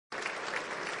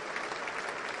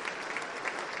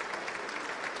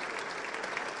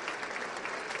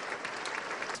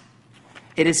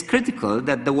It is critical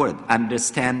that the world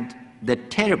understand the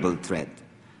terrible threat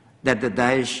that the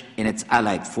Daesh and its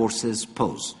allied forces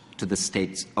pose to the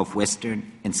states of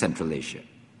Western and Central Asia.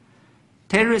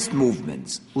 Terrorist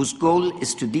movements whose goal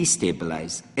is to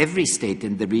destabilize every state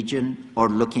in the region are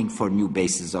looking for new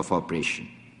bases of operation.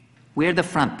 We are the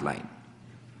front line.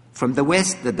 From the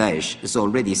west, the Daesh is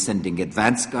already sending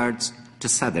advance guards to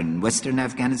southern and western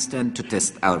Afghanistan to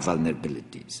test our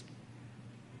vulnerabilities.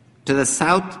 To the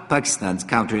south, Pakistan's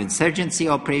counterinsurgency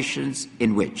operations,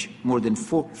 in which more than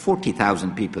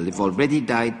 40,000 people have already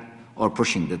died, are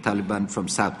pushing the Taliban from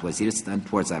South Waziristan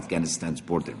towards Afghanistan's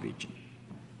border region.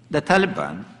 The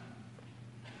Taliban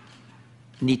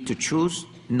need to choose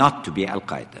not to be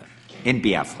Al-Qaeda and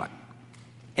be Afghan.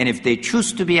 And if they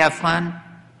choose to be Afghan,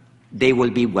 they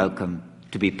will be welcome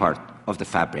to be part of the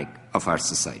fabric of our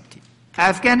society.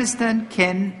 Afghanistan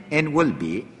can and will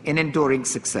be an enduring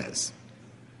success.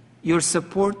 Your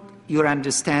support, your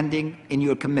understanding, and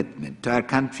your commitment to our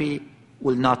country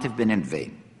will not have been in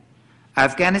vain.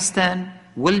 Afghanistan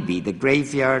will be the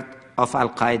graveyard of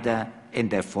Al-Qaeda and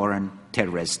their foreign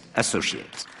terrorist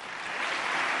associates.